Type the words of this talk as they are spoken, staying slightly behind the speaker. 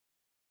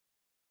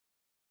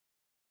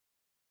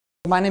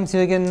My name is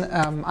Juergen.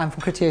 I'm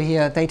from Criteo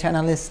here, data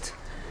analyst.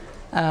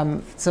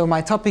 So my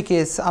topic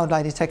is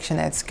outlier detection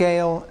at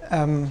scale.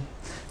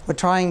 We're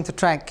trying to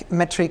track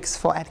metrics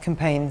for ad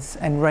campaigns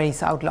and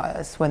raise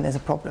outliers when there's a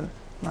problem,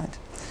 right?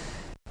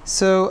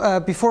 So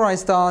before I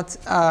start,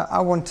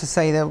 I want to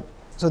say that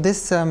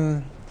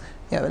a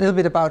little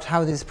bit about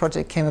how this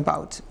project came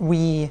about.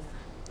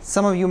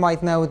 Some of you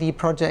might know the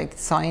project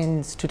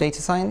Science to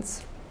Data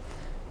Science,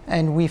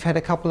 and we've had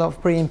a couple of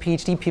brilliant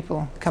PhD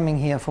people coming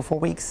here for 4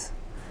 weeks.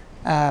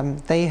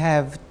 They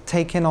have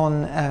taken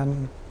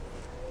on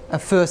a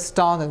first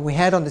start that we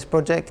had on this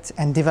project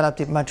and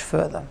developed it much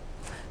further.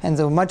 And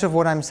so much of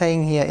what I'm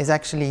saying here has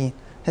actually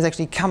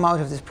come out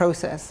of this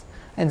process,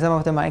 and some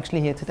of them are actually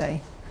here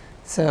today.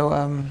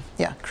 So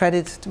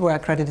credit where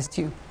credit is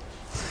due.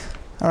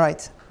 All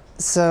right,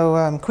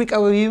 so quick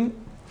overview.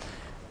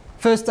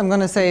 First, I'm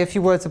going to say a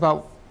few words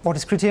about what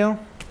is Criteo,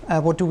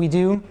 what do we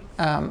do,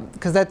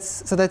 because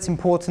that's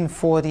important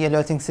for the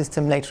alerting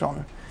system later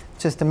on.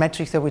 Just the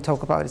metrics that we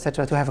talk about,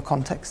 etc., to have a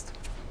context.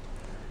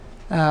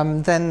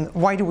 Then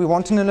why do we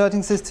want an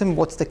alerting system?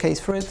 What's the case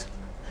for it?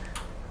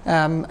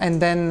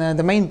 And then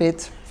the main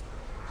bit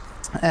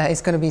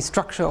is going to be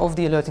structure of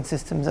the alerting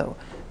system. So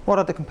what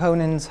are the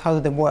components? How do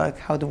they work?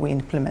 How do we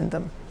implement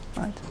them?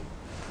 Right.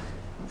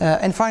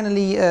 And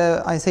finally,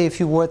 I say a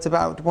few words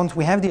about once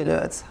we have the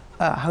alerts,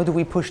 how do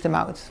we push them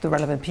out to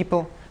relevant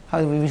people?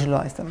 How do we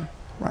visualize them?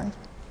 Right.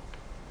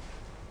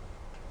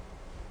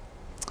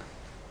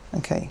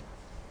 Okay.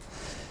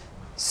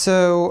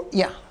 So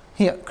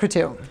here,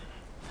 Criteo.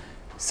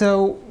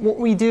 So what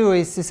we do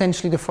is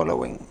essentially the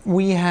following.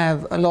 We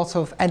have a lot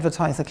of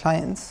advertiser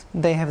clients.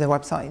 They have their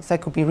websites. That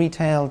could be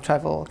retail,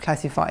 travel,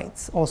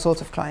 classifieds, all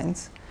sorts of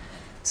clients.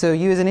 So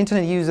you as an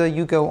internet user,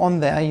 you go on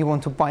there, you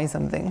want to buy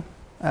something,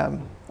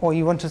 or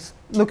you want to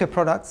look at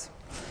products.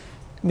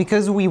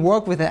 Because we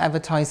work with the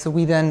advertiser,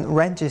 we then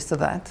register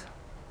that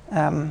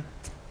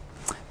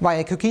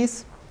via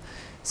cookies.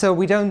 So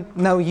we don't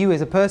know you as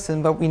a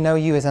person, but we know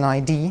you as an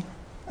ID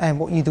and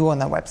what you do on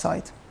that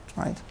website,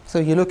 right? So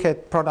you look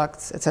at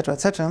products, etc.,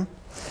 etc.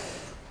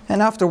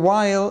 And after a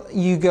while,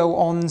 you go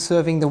on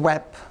serving the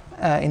web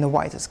in a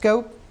wider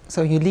scope.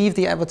 So you leave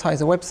the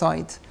advertiser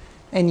website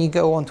and you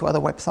go on to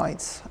other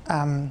websites.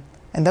 And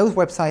those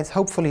websites,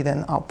 hopefully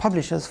then, are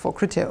publishers for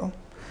Criteo.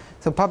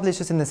 So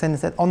publishers in the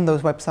sense that on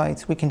those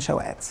websites, we can show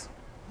ads,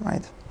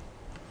 right?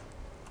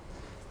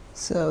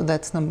 So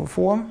that's number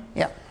 4.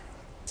 Yeah.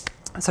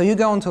 So you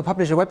go onto a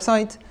publisher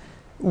website.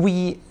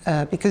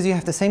 Because you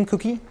have the same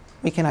cookie,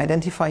 we can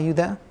identify you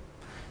there.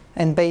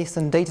 And based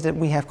on data that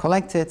we have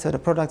collected, so the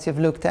products you've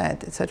looked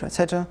at,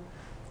 etc.,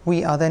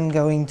 we are then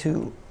going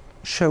to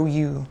show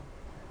you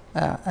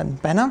a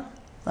banner,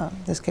 in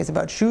this case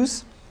about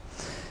shoes.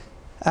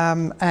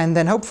 And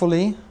then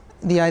hopefully,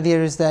 the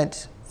idea is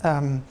that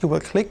you will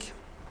click,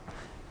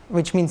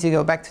 which means you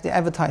go back to the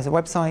advertiser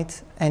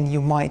website and you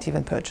might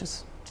even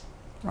purchase,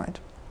 right?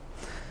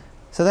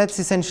 So that's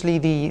essentially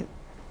the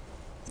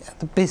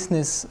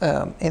business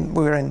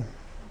we're in.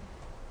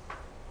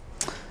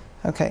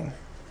 Okay.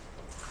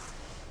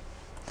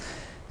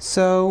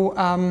 So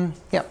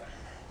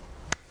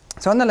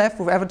So on the left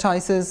with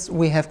advertisers,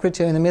 we have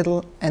Criteo in the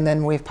middle, and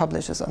then we have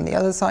publishers on the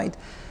other side.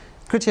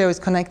 Criteo is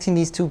connecting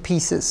these two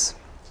pieces.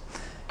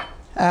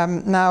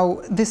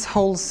 Now, this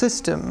whole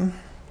system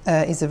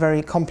is a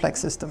very complex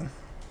system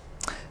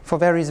for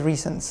various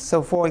reasons.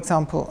 So, for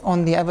example,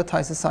 on the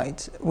advertiser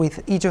side,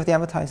 with each of the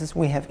advertisers,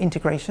 we have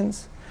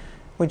integrations,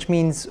 which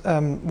means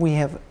we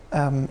have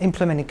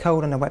implemented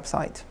code on the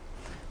website.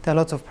 There are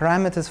lots of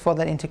parameters for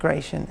that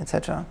integration,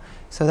 etc.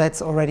 So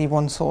that's already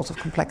one source of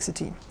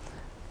complexity.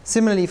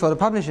 Similarly, for the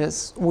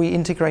publishers, we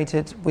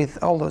integrated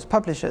with all those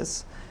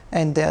publishers,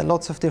 and there are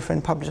lots of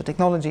different publisher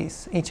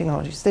technologies. Each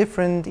technology is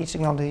different, each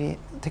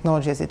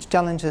technology has its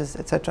challenges,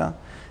 etc.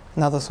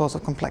 Another source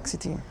of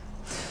complexity.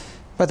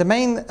 But the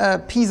main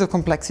piece of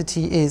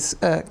complexity is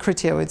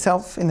Criteo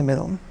itself in the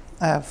middle,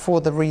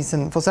 for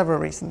several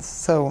reasons.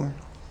 So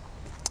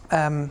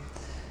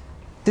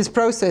this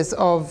process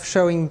of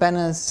showing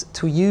banners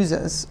to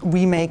users,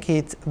 we make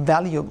it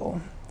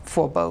valuable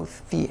for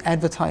both the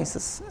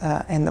advertisers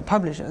and the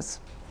publishers.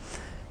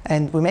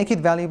 And we make it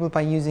valuable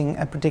by using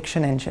a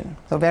prediction engine,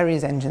 so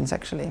various engines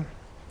actually.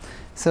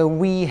 So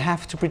we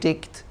have to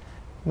predict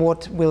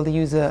what will the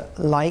user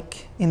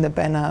like in the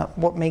banner,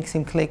 what makes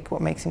him click,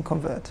 what makes him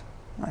convert,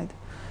 right?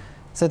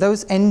 So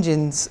those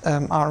engines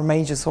are a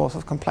major source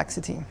of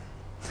complexity.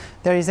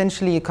 They're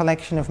essentially a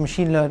collection of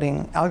machine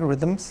learning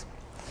algorithms.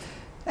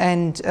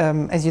 And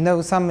as you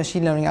know, some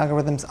machine learning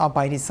algorithms are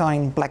by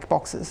design black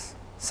boxes.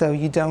 So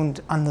you don't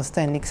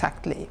understand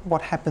exactly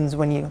what happens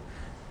when you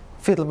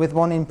fiddle with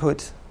one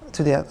input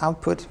to the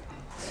output.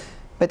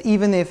 But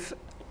even if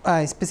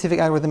a specific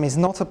algorithm is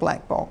not a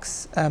black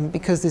box,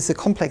 because this is a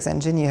complex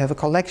engine, you have a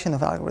collection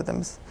of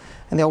algorithms,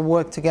 and they all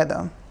work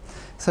together,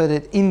 so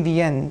that in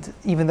the end,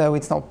 even though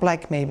it's not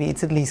black, maybe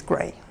it's at least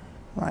gray,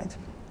 right?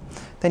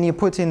 Then you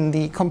put in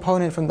the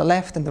component from the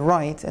left and the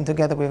right, and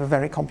together we have a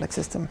very complex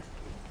system.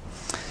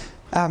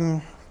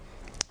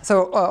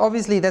 So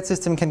obviously that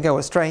system can go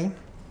astray.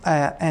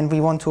 and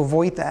we want to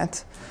avoid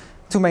that.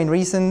 Two main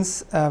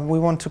reasons. We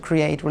want to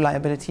create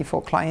reliability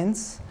for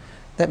clients.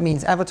 That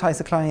means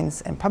advertiser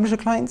clients and publisher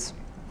clients,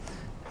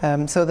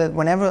 so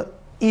that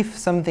if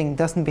something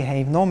doesn't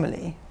behave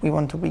normally, we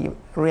want to be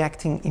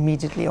reacting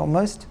immediately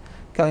almost,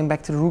 going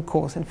back to the root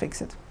cause and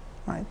fix it,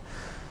 right?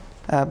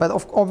 But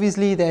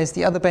obviously there's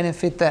the other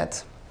benefit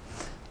that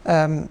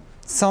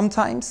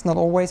sometimes, not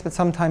always, but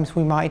sometimes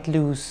we might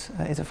lose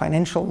is a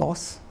financial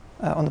loss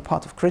on the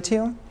part of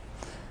Criteo.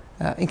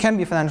 It can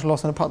be a financial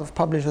loss on the part of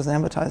publishers and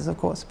advertisers, of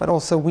course, but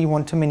also we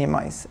want to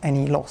minimize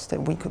any loss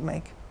that we could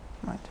make,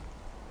 right?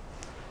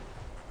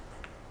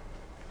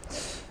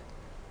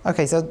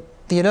 Okay, so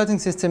the alerting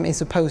system is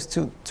supposed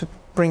to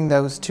bring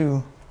those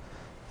two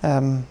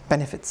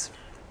benefits.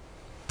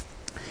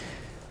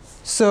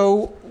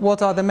 So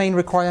what are the main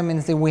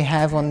requirements that we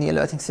have on the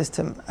alerting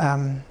system?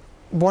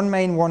 One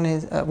main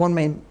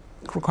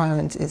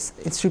requirement is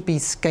it should be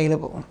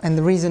scalable, and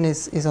the reason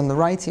is on the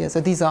right here.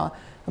 So these are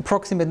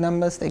approximate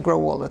numbers; they grow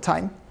all the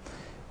time.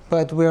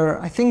 But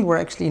I think we're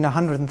actually in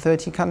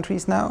 130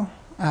 countries now.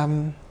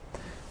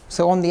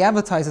 So on the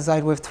advertiser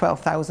side, we have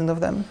 12,000 of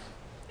them,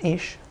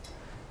 ish.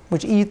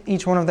 Which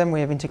each one of them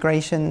we have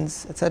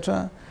integrations,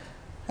 etc.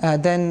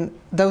 Then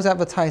those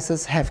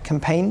advertisers have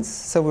campaigns,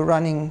 so we're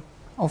running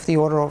of the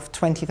order of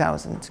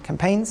 20,000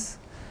 campaigns,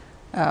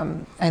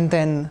 and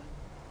then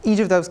each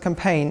of those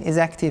campaigns is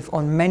active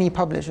on many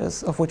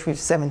publishers, of which we have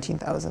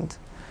 17,000.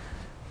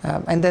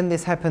 And then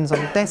this happens on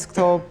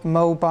desktop,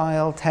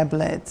 mobile,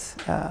 tablet,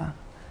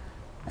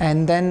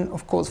 and then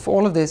of course for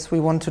all of this we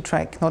want to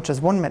track not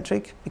just one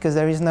metric, because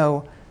there is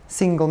no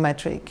single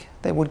metric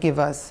that would give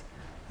us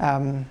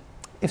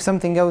if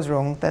something goes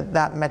wrong,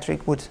 that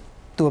metric would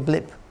do a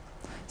blip.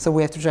 So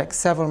we have to track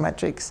several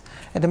metrics.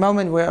 At the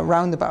moment, we're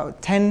around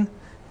about 10,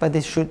 but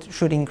this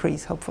should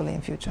increase, hopefully,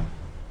 in future.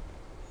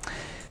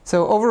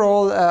 So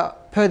overall,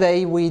 per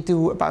day, we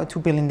do about 2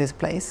 billion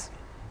displays,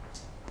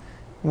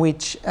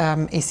 which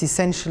is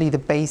essentially the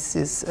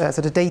basis,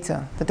 so the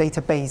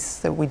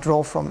database that we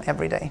draw from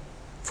every day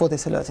for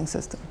this alerting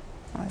system,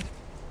 right?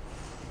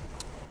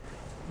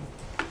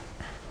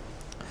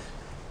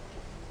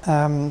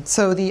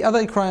 So the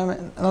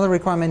another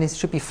requirement is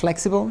should be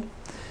flexible.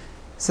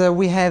 So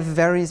we have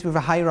a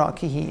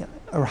hierarchy here,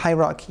 or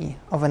hierarchy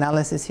of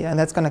analysis here, and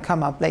that's going to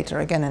come up later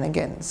again and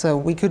again. So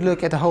we could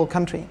look at the whole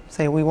country.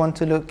 Say we want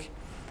to look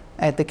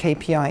at the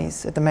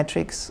KPIs, at the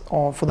metrics,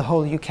 or for the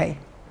whole UK,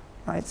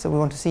 right? So we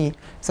want to see if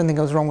something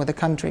goes wrong with the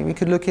country. We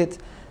could look at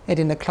it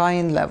in the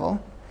client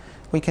level.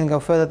 We can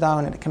go further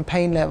down at the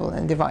campaign level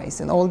and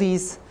device, and all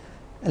these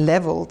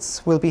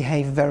levels will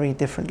behave very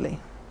differently,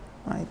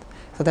 right?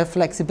 So that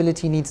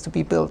flexibility needs to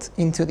be built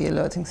into the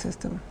alerting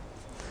system.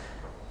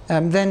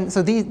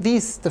 So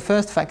the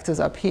first factors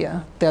up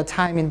here, they're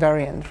time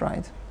invariant,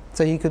 right?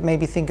 So you could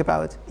maybe think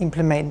about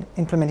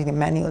implementing them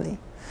manually.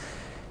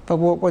 But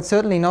what's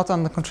certainly not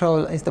under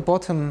control is the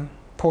bottom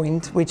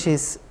point, which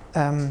is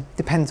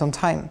depends on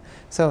time.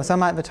 So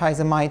some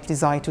advertiser might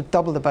decide to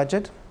double the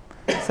budget,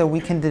 so we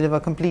can deliver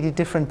completely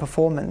different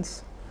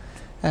performance,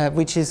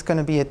 which is going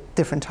to be at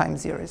different time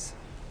series.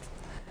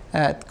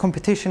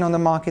 Competition on the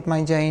market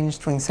might change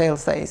during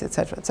sales days,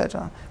 etc.,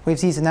 etc. We have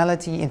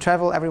seasonality in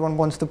travel. Everyone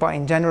wants to buy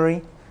in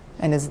January,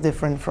 and it's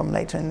different from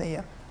later in the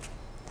year.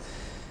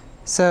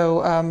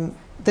 So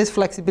this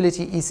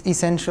flexibility is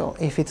essential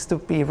if it's to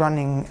be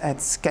running at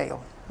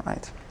scale,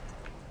 right?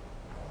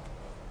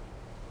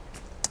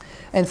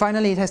 And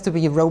finally, it has to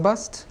be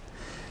robust.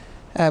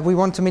 We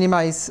want to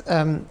minimize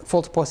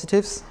false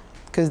positives,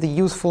 because the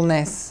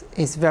usefulness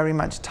is very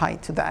much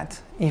tied to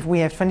that. If we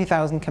have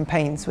 20,000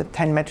 campaigns with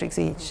 10 metrics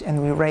each,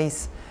 and we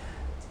raise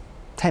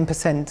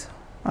 10%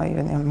 or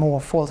even more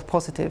false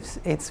positives,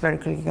 it's very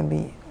quickly going to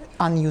be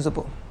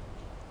unusable,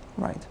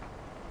 right?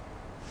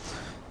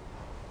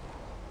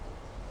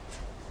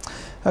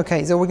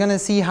 Okay, so we're going to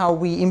see how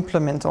we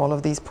implement all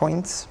of these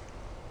points.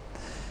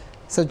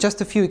 So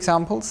just a few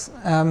examples.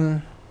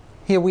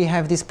 Here we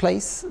have this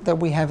place that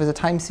we have as a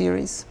time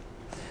series.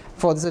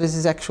 So this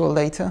is actual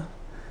data.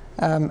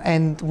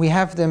 And we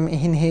have them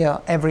in here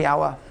every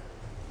hour,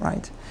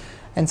 right?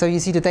 And so you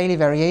see the daily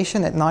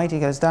variation. At night it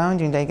goes down,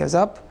 during the day it goes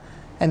up,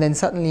 and then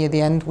suddenly at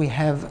the end we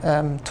have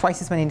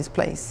twice as many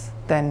displays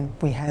than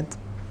we had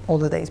all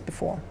the days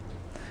before.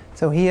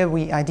 So here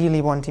we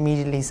ideally want to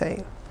immediately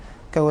say,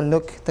 go and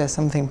look, there's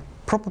something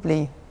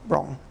probably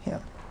wrong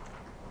here.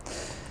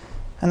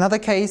 Another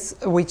case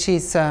which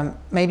is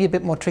maybe a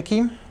bit more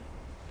tricky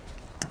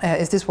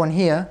is this one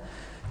here,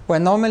 where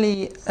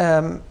normally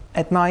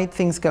at night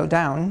things go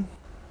down,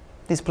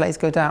 displays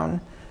go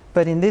down,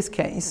 but in this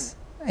case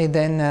it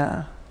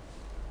then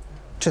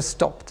just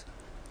stopped,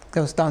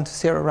 goes down to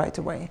 0 right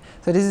away.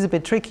 So this is a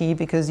bit tricky,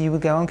 because you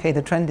would go, okay,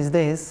 the trend is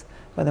this,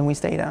 but then we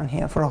stay down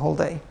here for a whole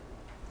day.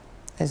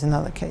 There's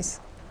another case.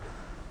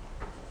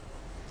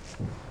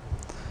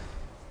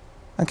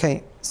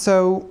 Okay,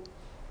 so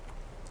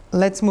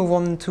let's move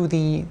on to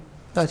the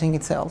alerting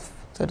itself,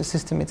 so the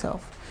system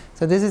itself.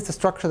 So this is the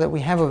structure that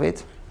we have of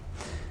it.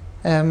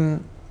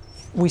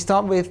 We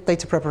start with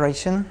data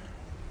preparation.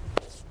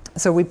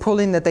 So we pull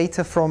in the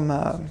data from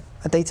a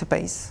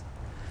database,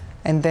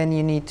 and then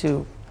you need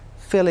to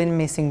fill in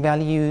missing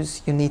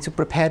values. You need to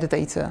prepare the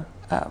data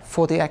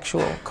for the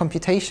actual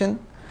computation.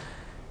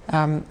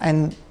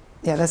 And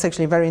yeah, that's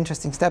actually a very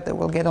interesting step that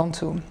we'll get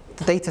onto,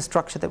 the data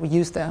structure that we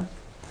use there.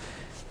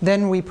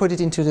 Then we put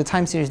it into the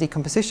time series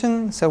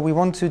decomposition. So we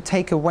want to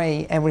take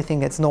away everything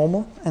that's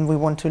normal, and we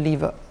want to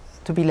leave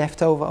to be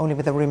left over only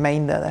with a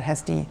remainder that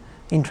has the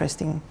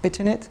interesting bit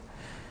in it.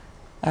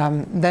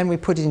 Then we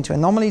put it into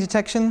anomaly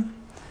detection.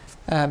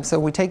 So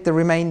we take the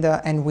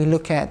remainder and we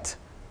look at,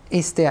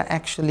 is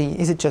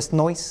it just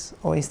noise,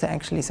 or is there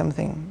actually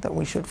something that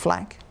we should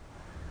flag?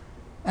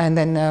 And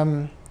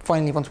then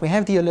finally, once we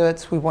have the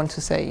alerts, we want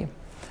to say,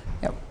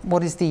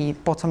 what is the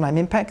bottom line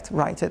impact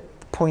right at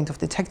the point of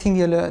detecting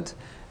the alert?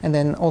 And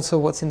then also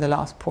what's in the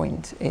last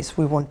point is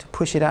we want to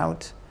push it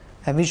out,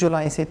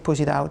 visualize it, push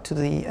it out to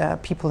the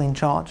people in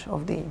charge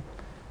of the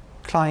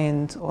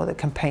client or the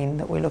campaign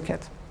that we look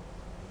at.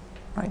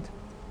 Right.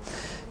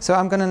 So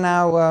I'm going to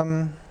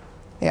now,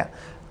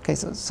 okay,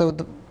 so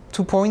the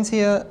 2 points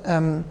here.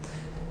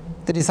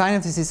 The design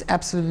of this is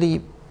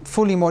absolutely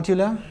fully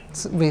modular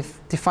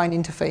with defined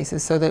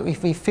interfaces, so that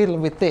if we fiddle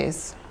with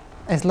this,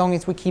 as long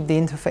as we keep the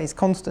interface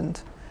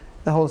constant,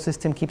 the whole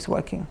system keeps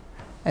working.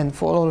 And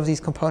for all of these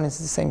components,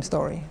 it's the same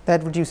story.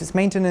 That reduces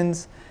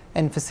maintenance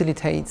and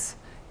facilitates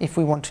if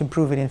we want to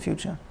improve it in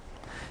future.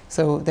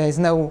 So there's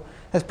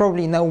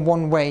probably no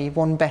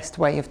one best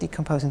way of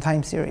decomposing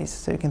time series.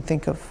 So you can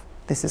think of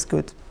this as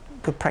good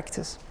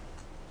practice.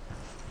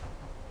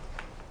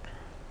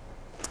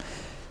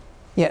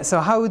 Yeah, so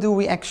how do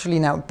we actually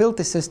now build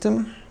this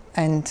system?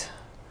 And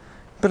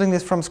building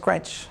this from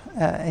scratch,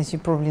 as you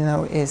probably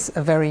know, is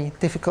a very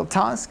difficult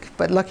task.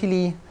 But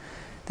luckily,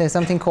 there's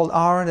something called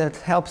R that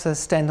helps us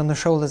stand on the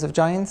shoulders of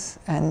giants,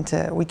 and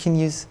we can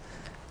use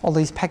all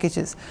these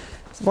packages.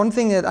 One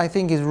thing that I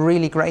think is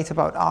really great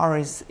about R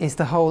is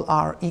the whole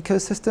R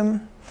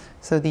ecosystem.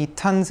 So the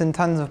tons and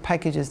tons of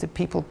packages that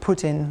people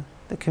put in,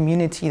 the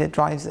community that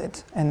drives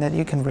it, and that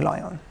you can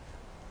rely on.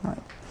 Right.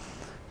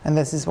 And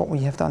this is what we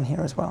have done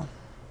here as well.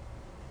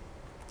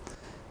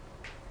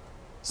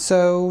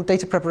 So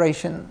data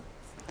preparation.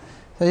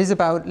 So this is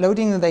about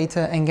loading the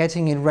data and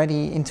getting it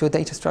ready into a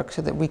data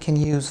structure that we can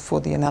use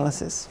for the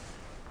analysis.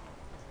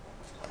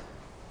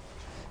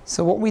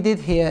 So what we did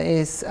here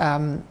is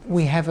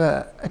we have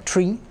a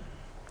tree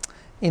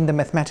in the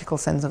mathematical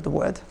sense of the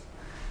word,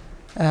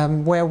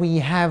 where we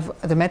have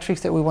the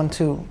metrics that we want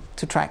to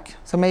track.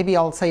 So maybe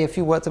I'll say a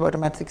few words about the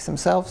metrics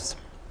themselves.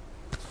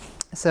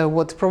 So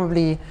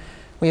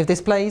we have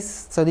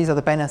displays. So these are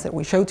the banners that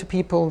we show to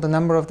people, the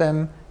number of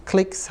them,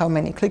 clicks, how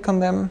many click on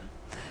them.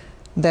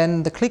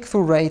 Then the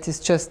click-through rate is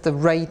just the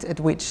rate at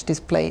which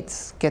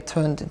displays get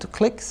turned into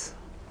clicks,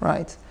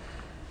 right?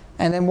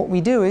 And then what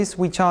we do is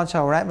we charge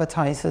our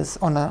advertisers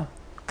on a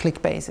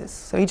click basis.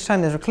 So each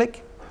time there's a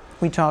click,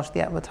 we charge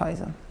the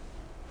advertiser.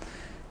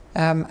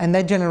 And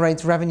that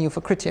generates revenue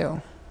for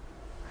Criteo.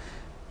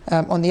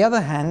 On the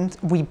other hand,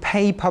 we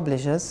pay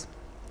publishers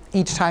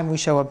each time we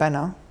show a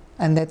banner,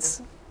 and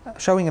that's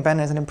showing a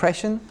banner as an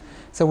impression.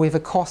 So we have a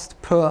cost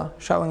per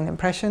showing an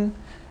impression,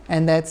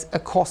 and that's a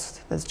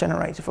cost that's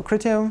generated for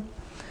Criteo,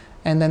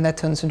 and then that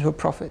turns into a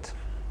profit.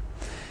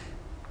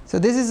 So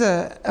this is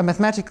a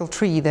mathematical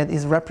tree that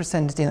is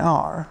represented in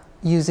R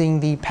using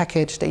the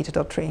package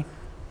data.tree.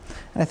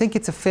 And I think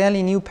it's a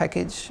fairly new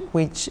package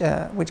which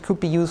could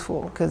be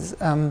useful because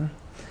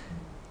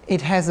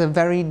it has a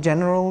very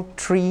general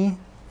tree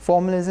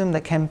formalism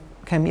that can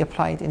be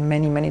applied in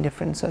many, many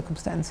different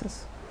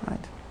circumstances.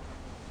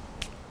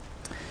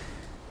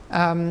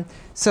 Right?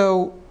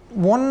 So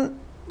one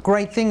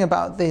great thing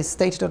about this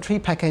data.tree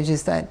package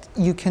is that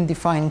you can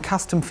define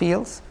custom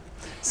fields.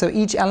 So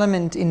each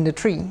element in the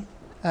tree,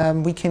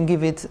 we can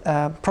give it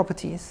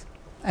properties.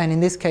 And in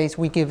this case,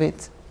 we give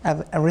it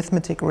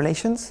arithmetic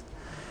relations.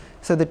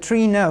 So the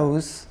tree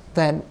knows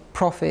that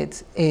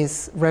profit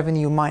is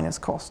revenue minus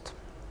cost.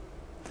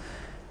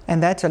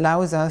 And that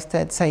allows us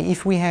that, say,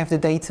 if we have the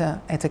data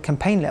at a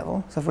campaign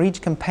level, so for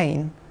each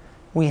campaign,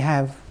 we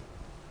have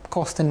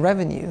cost and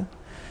revenue,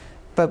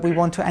 but we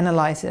want to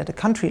analyze it at a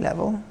country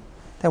level,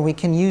 then we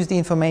can use the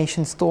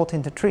information stored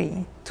in the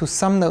tree to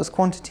sum those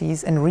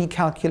quantities and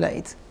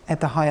recalculate at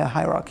the higher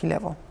hierarchy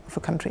level of a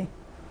country,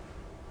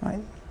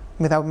 right?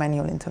 Without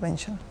manual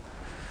intervention.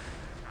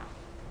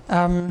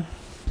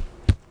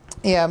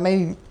 Yeah,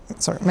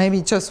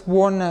 maybe just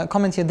one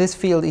comment here. This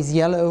field is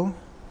yellow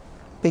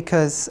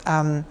because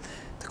the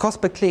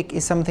cost per click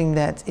is something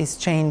that is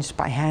changed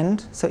by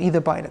hand, so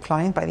either by the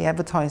client, by the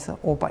advertiser,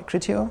 or by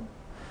Criteo.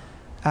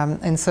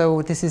 And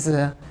so this is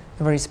a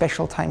very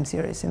special time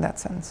series in that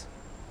sense.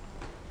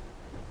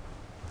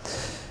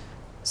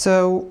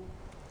 So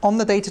on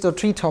the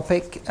data.tree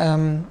topic,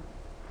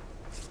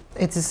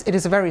 it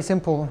is a very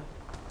simple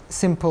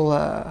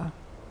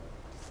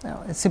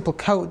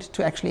code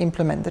to actually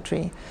implement the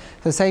tree.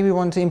 So say we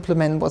want to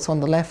implement what's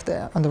on the left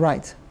there, on the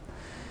right.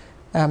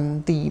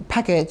 The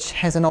package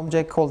has an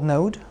object called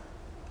node,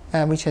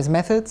 which has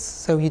methods.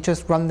 So you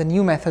just run the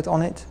new method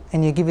on it,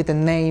 and you give it the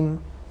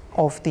name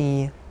of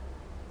the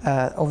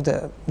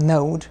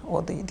node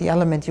or the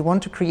element you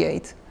want to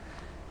create.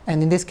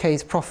 And in this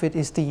case, profit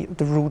is the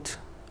root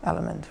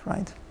element,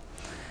 right?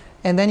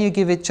 And then you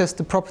give it just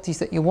the properties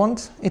that you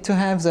want it to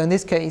have. So in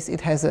this case,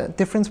 it has a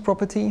difference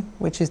property,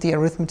 which is the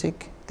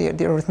arithmetic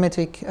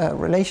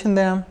relation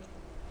there.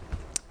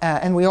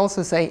 And we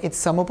also say it's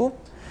summable,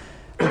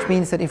 which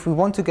means that if we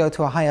want to go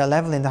to a higher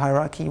level in the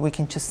hierarchy, we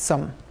can just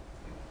sum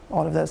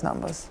all of those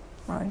numbers,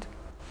 right?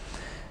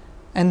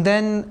 And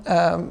then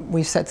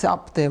we set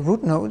up the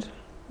root node.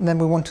 And then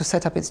we want to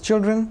set up its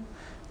children.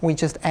 We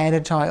just add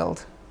a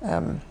child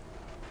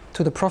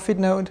to the profit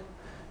node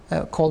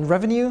called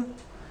revenue,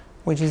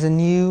 which is a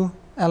new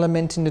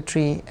element in the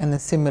tree and a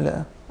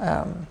similar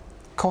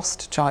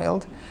cost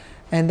child.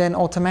 And then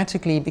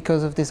automatically,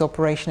 because of this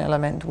operation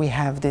element, we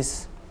have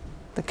this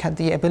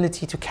the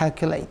ability to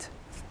calculate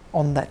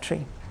on that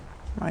tree,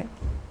 right?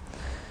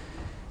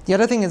 The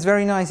other thing that's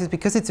very nice is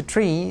because it's a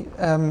tree,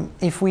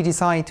 if we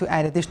decide to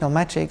add additional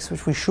metrics,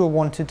 which we sure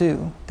want to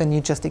do, then you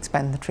just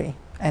expand the tree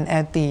and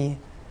add the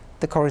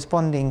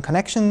corresponding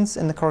connections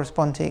and the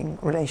corresponding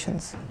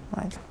relations,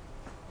 right?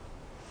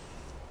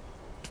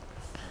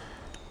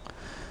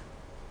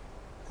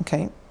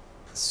 Okay,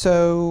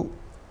 so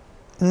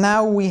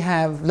now we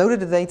have loaded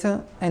the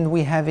data and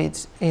we have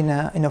it in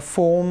a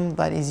form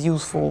that is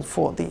useful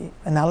for the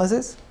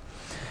analysis.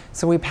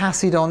 So we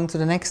pass it on to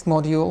the next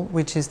module,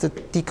 which is the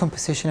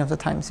decomposition of the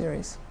time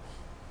series.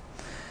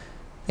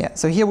 Yeah,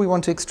 so here we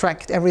want to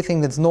extract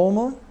everything that's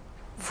normal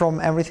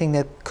from everything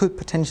that could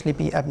potentially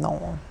be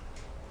abnormal.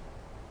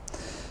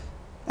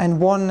 And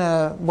one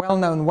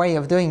well-known way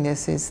of doing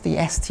this is the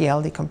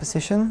STL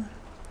decomposition.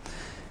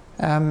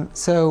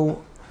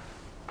 So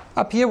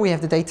up here we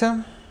have the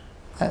data.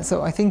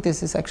 So I think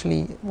this is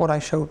actually what I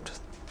showed,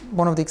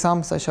 one of the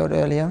examples I showed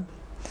earlier.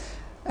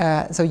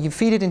 So you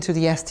feed it into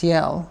the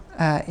STL,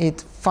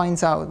 it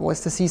finds out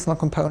what's the seasonal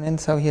component,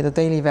 so here the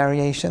daily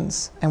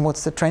variations, and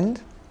what's the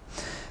trend.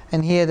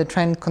 And here the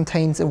trend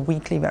contains a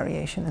weekly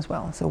variation as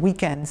well. So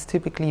weekends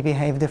typically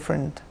behave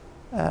different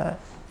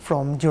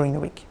from during the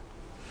week.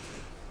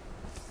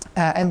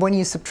 And when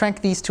you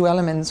subtract these two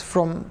elements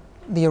from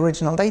the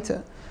original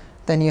data,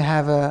 then you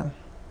have a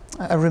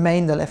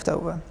remainder left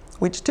over,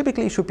 which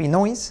typically should be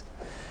noise.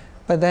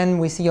 But then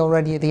we see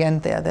already at the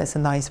end there's a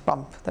nice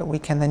bump that we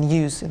can then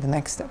use in the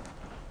next step.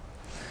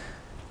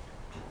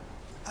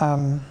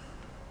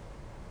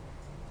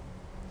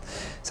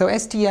 So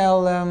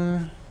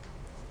STL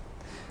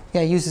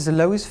uses a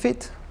lowest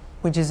fit,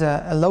 which is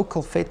a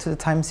local fit to the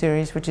time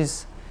series, which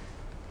is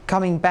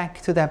coming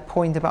back to that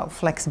point about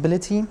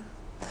flexibility.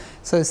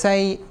 So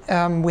say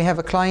we have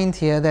a client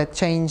here that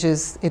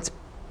changes its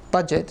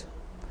budget,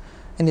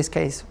 in this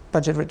case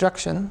budget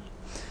reduction,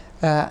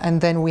 and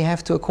then we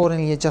have to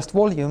accordingly adjust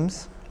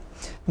volumes.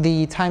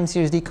 The time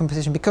series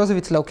decomposition, because of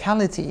its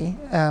locality,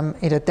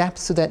 it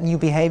adapts to that new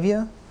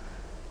behavior,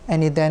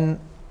 and it then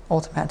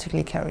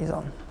automatically carries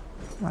on,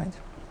 right?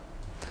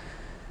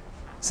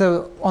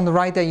 So on the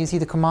right there you see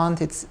the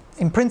command. It's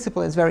in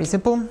principle it's very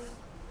simple.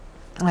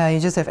 You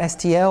just have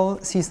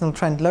STL, seasonal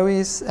trend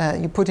lowest,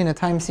 you put in a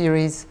time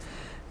series,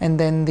 and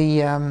then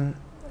the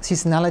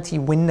seasonality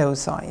window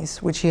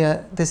size, which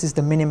here, this is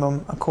the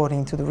minimum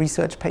according to the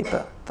research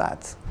paper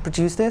that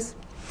produced this.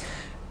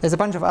 There's a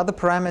bunch of other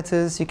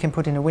parameters. You can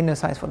put in a window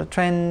size for the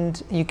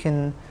trend, you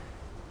can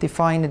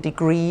define a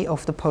degree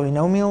of the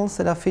polynomials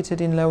that are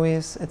fitted in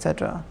Lois,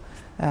 etc.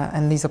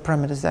 And these are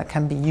parameters that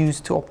can be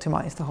used to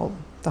optimize the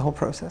whole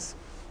process.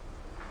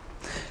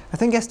 I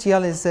think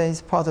STL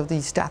is part of the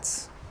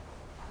stats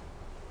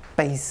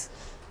base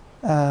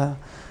part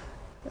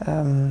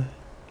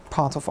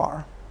of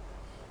R.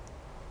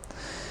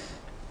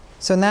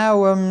 So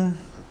now,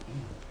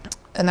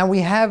 now we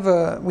have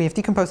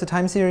decomposed the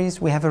time series.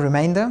 We have a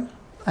remainder,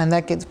 and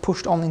that gets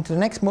pushed on into the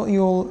next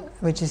module,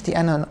 which is the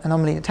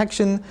anomaly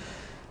detection.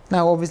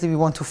 Now, obviously, we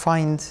want to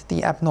find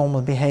the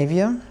abnormal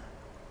behavior,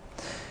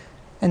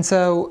 and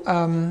so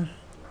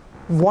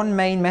one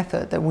main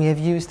method that we have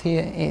used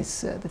here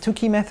is the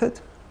two-key method.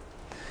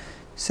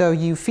 So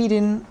you feed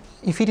in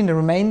the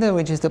remainder,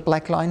 which is the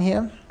black line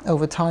here,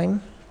 over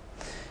time.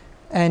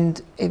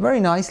 And it very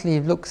nicely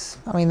looks,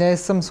 I mean, there's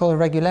some sort of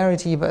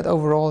regularity, but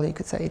overall you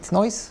could say it's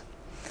noise.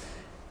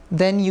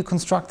 Then you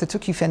construct the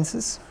two-key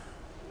fences.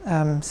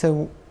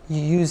 So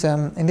you use,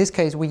 in this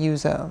case, we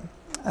use a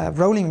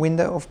rolling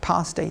window of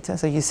past data.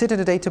 So you sit at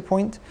a data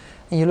point,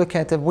 and you look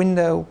at the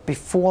window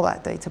before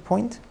that data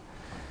point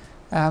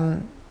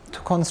to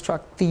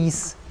construct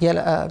these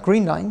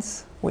green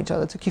lines, which are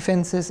the two-key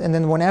fences. And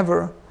then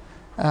whenever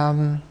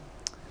the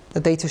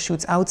data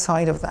shoots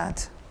outside of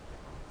that,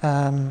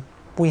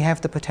 we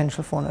have the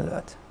potential for an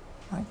alert,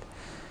 right?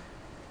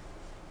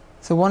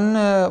 So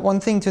one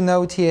thing to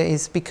note here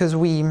is, because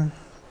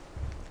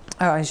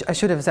I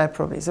should have said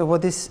probably. So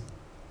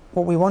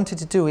what we wanted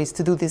to do is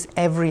to do this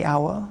every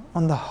hour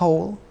on the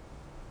whole,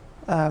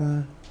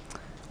 on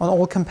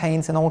all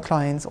campaigns and all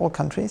clients, all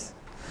countries.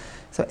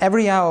 So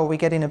every hour we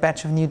get in a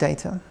batch of new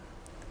data,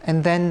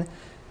 and then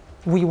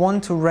we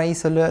want to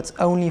raise alerts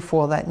only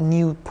for that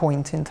new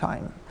point in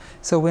time.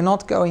 So we're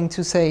not going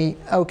to say,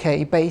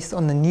 okay, based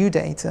on the new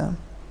data,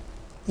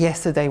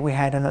 yesterday we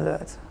had an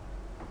alert.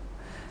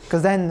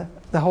 Because then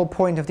the whole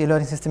point of the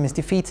alerting system is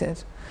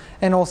defeated.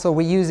 And also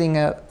we're using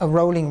a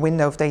rolling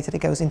window of data that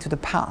goes into the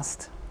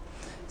past.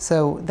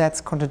 So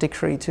that's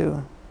contradictory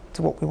to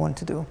what we want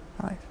to do,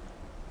 right?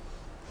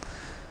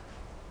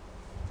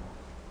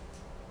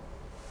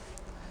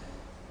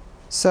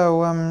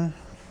 So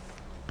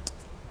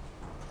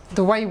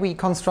the way we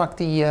construct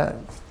the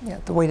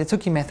way the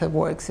Tukey method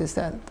works is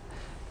that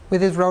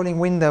with this rolling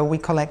window, we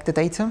collect the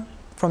data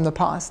from the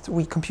past,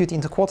 we compute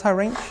into quartile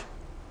range,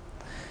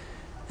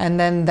 and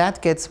then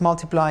that gets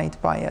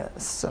multiplied by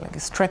like a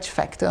stretch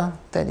factor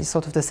that is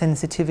sort of the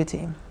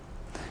sensitivity.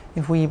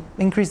 If we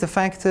increase the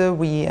factor,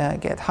 we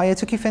get higher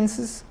Tukey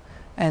fences,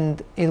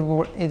 and it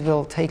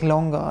will take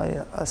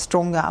longer, a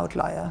stronger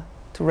outlier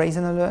to raise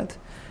an alert.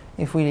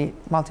 If we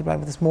multiply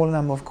with a smaller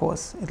number, of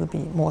course, it'll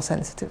be more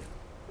sensitive.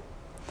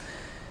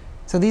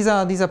 So these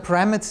are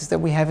parameters that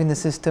we have in the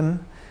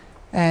system,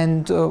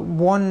 and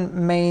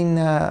one main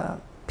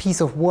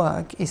piece of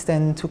work is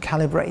then to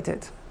calibrate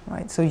it,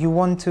 right? So you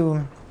want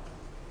to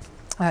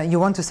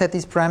set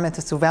these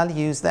parameters to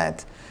values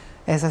that,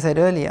 as I said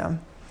earlier,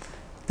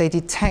 they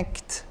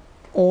detect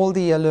all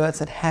the alerts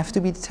that have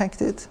to be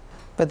detected,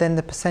 but then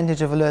the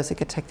percentage of alerts that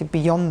get detected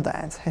beyond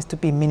that has to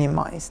be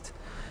minimized.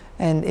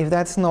 And if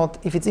it's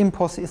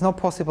not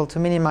possible to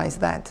minimize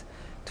that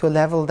to a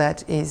level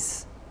that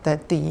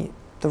the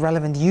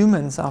relevant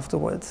humans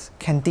afterwards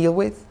can deal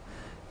with,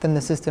 then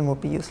the system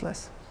would be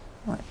useless.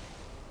 Right.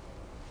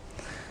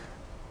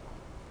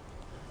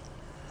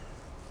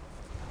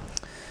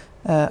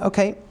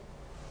 Okay,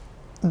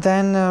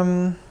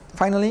 then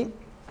finally,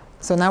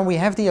 so now we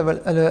have the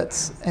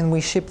alerts and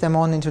we ship them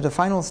on into the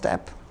final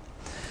step.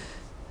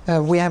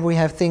 We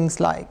have things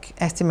like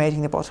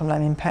estimating the bottom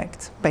line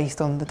impact based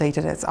on the data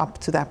that's up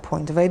to that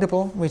point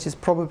available, which is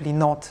probably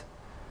not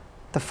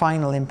the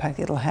final impact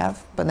it'll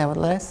have, but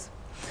nevertheless.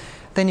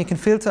 Then you can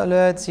filter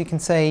alerts. You can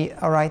say,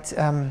 all right,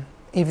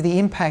 if the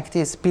impact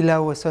is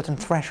below a certain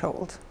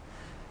threshold,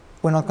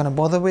 we're not going to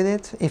bother with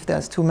it. If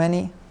there's too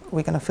many,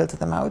 we're going to filter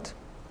them out.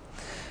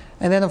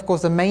 And then, of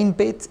course, the main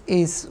bit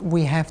is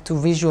we have to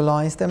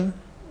visualize them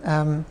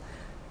and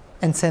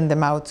send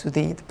them out to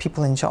the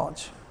people in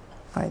charge,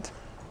 right?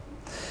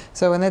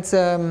 So, and that's,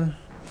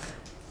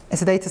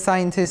 as a data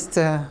scientist,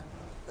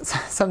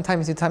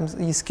 sometimes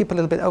you skip a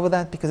little bit over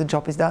that because the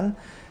job is done.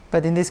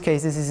 But in this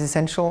case, this is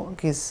essential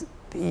because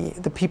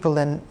the people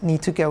then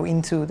need to go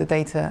into the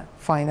data,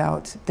 find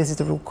out this is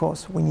the root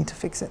cause, we need to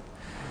fix it.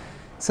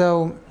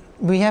 So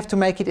we have to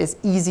make it as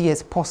easy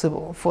as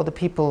possible for the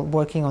people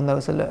working on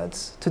those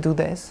alerts to do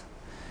this.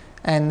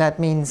 And that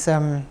means,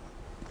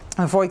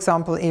 for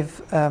example,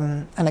 if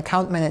an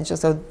account manager,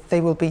 so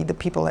they will be the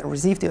people that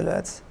receive the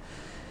alerts,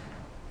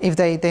 if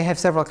they have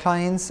several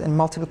clients and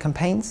multiple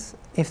campaigns,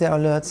 if there are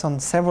alerts on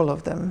several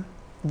of them,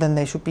 then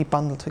they should be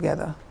bundled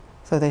together.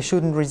 So they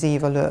shouldn't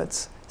receive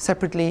alerts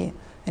separately,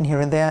 and here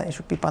and there it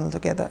should be bundled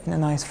together in a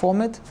nice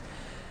format.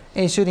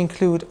 It should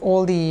include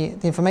all the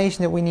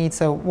information that we need.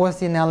 So was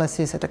the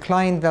analysis at the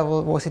client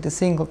level? Was it a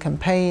single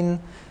campaign?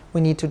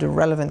 We need to do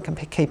relevant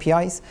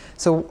KPIs.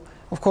 So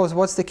of course,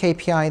 what's the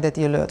KPI that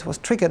the alert was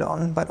triggered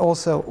on, but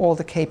also all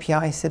the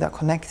KPIs that are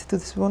connected to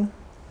this one,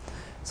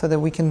 so that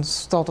we can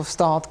sort of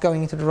start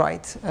going into the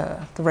right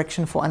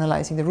direction for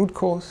analyzing the root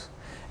cause.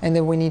 And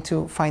then we need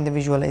to find the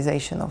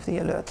visualization of the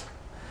alert,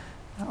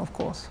 of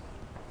course.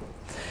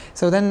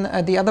 So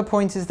then the other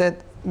point is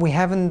that we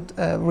haven't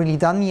really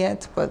done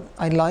yet, but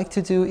I'd like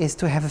to do is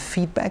to have a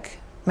feedback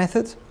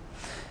method,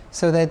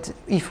 so that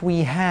if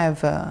we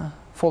have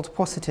false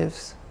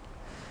positives,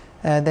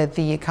 that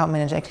the account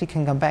manager actually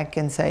can come back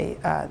and say,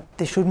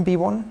 there shouldn't be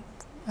one,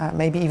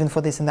 maybe even for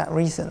this and that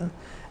reason,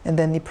 and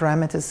then the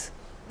parameters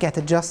get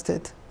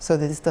adjusted so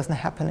that this doesn't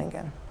happen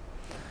again.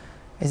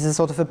 It's a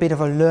sort of a bit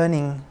of a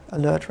learning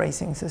alert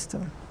raising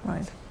system,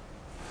 right?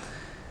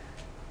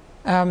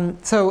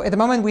 So at the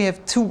moment we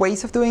have two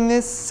ways of doing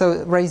this.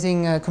 So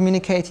raising,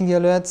 communicating the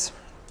alerts.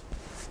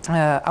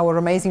 Our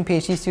amazing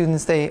PhD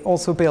students, they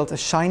also built a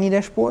Shiny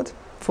dashboard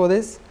for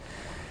this.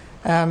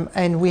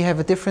 And we have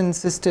a different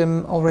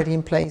system already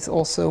in place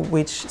also,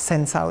 which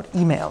sends out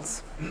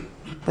emails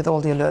with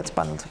all the alerts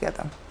bundled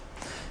together.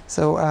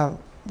 So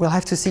we'll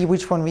have to see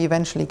which one we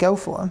eventually go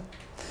for.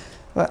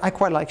 But I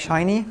quite like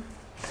Shiny.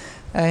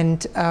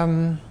 And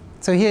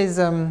so here's,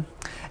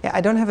 yeah, I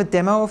don't have a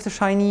demo of the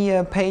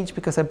Shiny page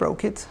because I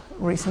broke it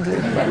recently.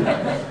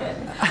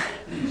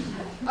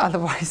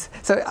 Otherwise,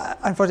 so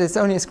unfortunately it's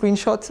only a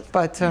screenshot,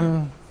 but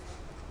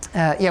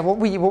yeah,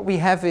 what we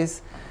have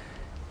is,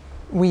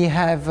 we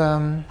have,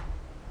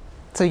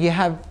 so you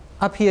have,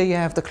 up here you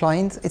have the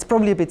client. It's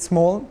probably a bit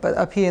small, but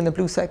up here in the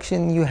blue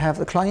section you have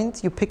the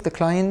client. You pick the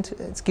client,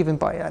 it's given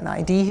by an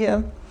ID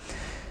here.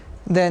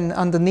 Then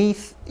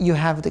underneath you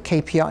have the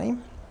KPI.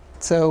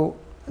 So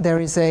there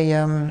is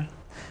a,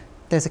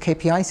 there's a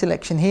KPI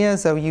selection here,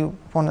 so you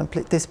want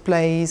to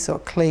displays or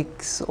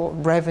clicks or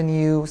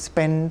revenue,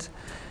 spend.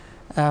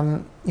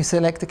 You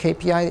select the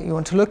KPI that you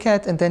want to look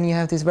at, and then you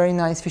have this very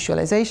nice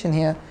visualization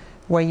here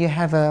where you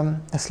have a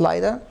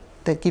slider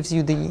that gives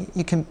you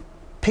you can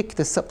pick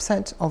the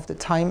subset of the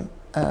time,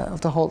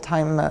 of the whole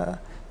time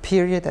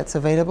period that's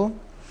available.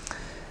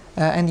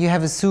 And you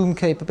have a zoom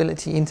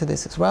capability into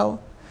this as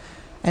well.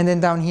 And then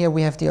down here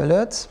we have the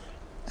alerts.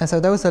 And so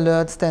those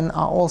alerts then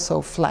are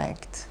also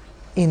flagged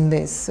in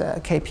this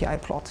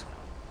KPI plot,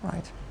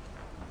 right?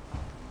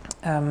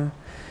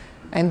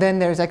 And then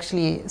there's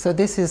actually, so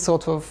this is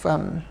sort of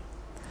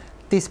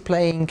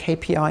displaying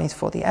KPIs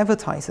for the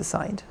advertiser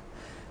side.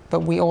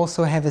 But we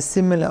also have a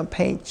similar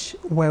page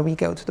where we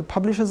go to the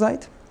publisher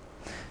side.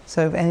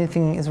 So if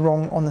anything is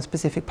wrong on a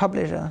specific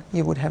publisher,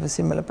 you would have a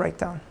similar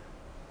breakdown,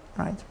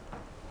 right?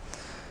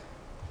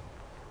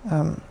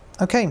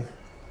 Okay.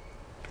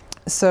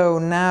 So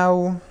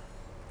now,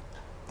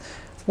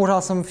 what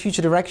are some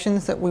future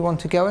directions that we want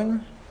to go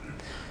in?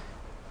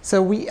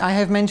 So I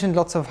have mentioned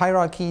lots of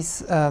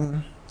hierarchies,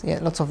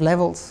 lots of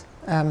levels.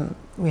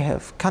 We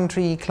have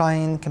country,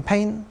 client,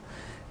 campaign,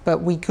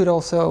 but we could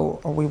also,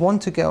 or we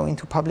want to go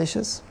into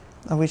publishers,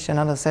 of which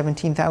another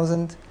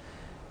 17,000.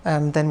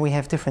 Then we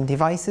have different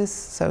devices.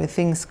 So if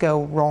things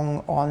go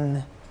wrong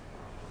on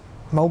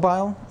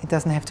mobile, it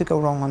doesn't have to go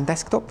wrong on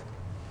desktop,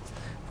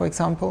 for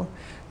example.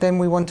 Then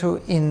we want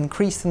to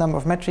increase the number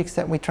of metrics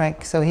that we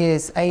track. So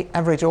here's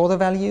average order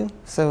value.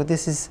 So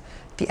this is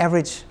the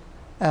average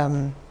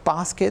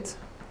basket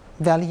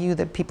value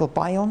that people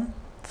buy on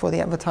for the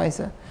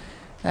advertiser,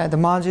 the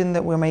margin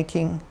that we're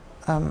making,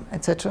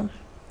 etc.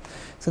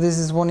 So this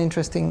is one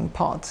interesting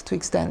part to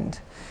extend.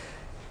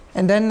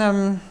 And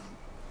then,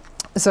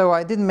 so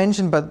I didn't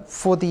mention, but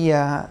for the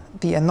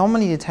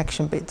anomaly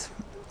detection bit,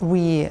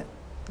 we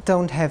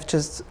don't have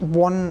just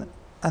one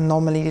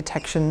anomaly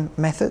detection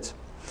method,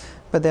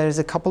 but there is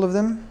a couple of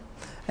them,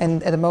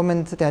 and at the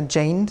moment they're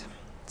chained.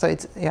 So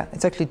it's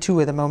actually two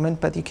at the moment,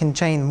 but you can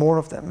chain more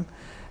of them,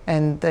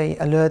 and the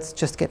alerts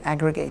just get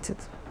aggregated.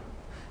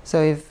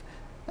 So if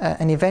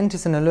an event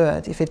is an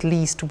alert, if at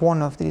least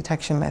one of the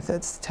detection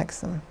methods detects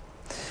them.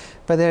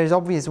 But there is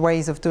obvious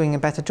ways of doing a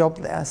better job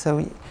there.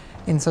 So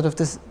in sort of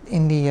this,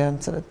 in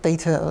the sort of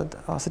data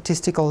or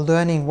statistical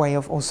learning way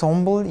of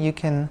ensemble, you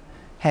can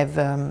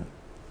have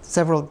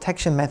several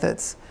detection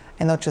methods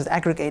and not just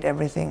aggregate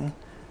everything,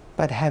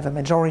 but have a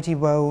majority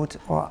vote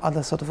or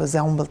other sort of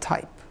ensemble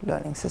type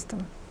learning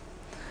system,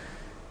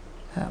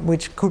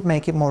 which could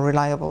make it more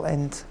reliable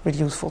and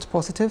reduce false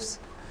positives.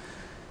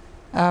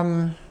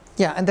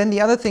 Yeah, and then the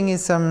other thing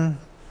is,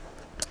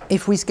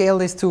 if we scale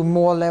this to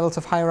more levels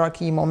of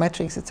hierarchy, more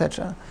metrics,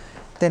 etc.,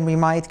 then we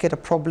might get a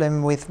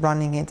problem with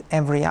running it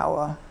every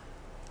hour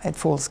at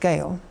full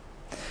scale.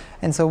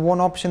 And so one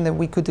option that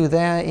we could do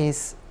there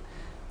is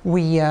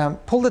we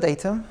pull the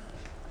data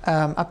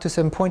up to a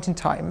certain point in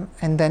time,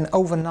 and then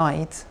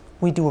overnight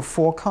we do a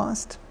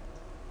forecast.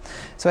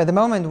 So at the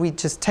moment we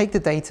just take the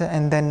data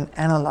and then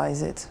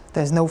analyze it.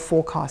 There's no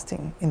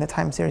forecasting in the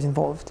time series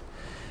involved.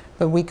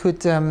 But we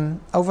could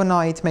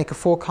overnight make a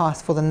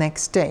forecast for the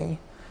next day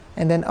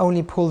and then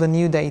only pull the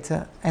new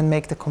data and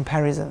make the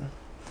comparison,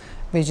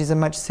 which is a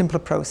much simpler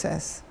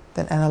process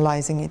than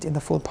analyzing it in the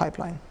full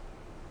pipeline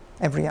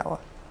every hour.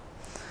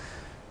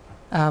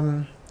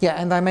 Yeah,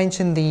 and I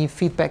mentioned the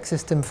feedback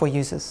system for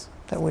users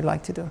that we'd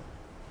like to do.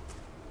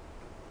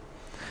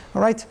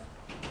 All right,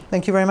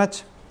 thank you very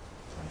much.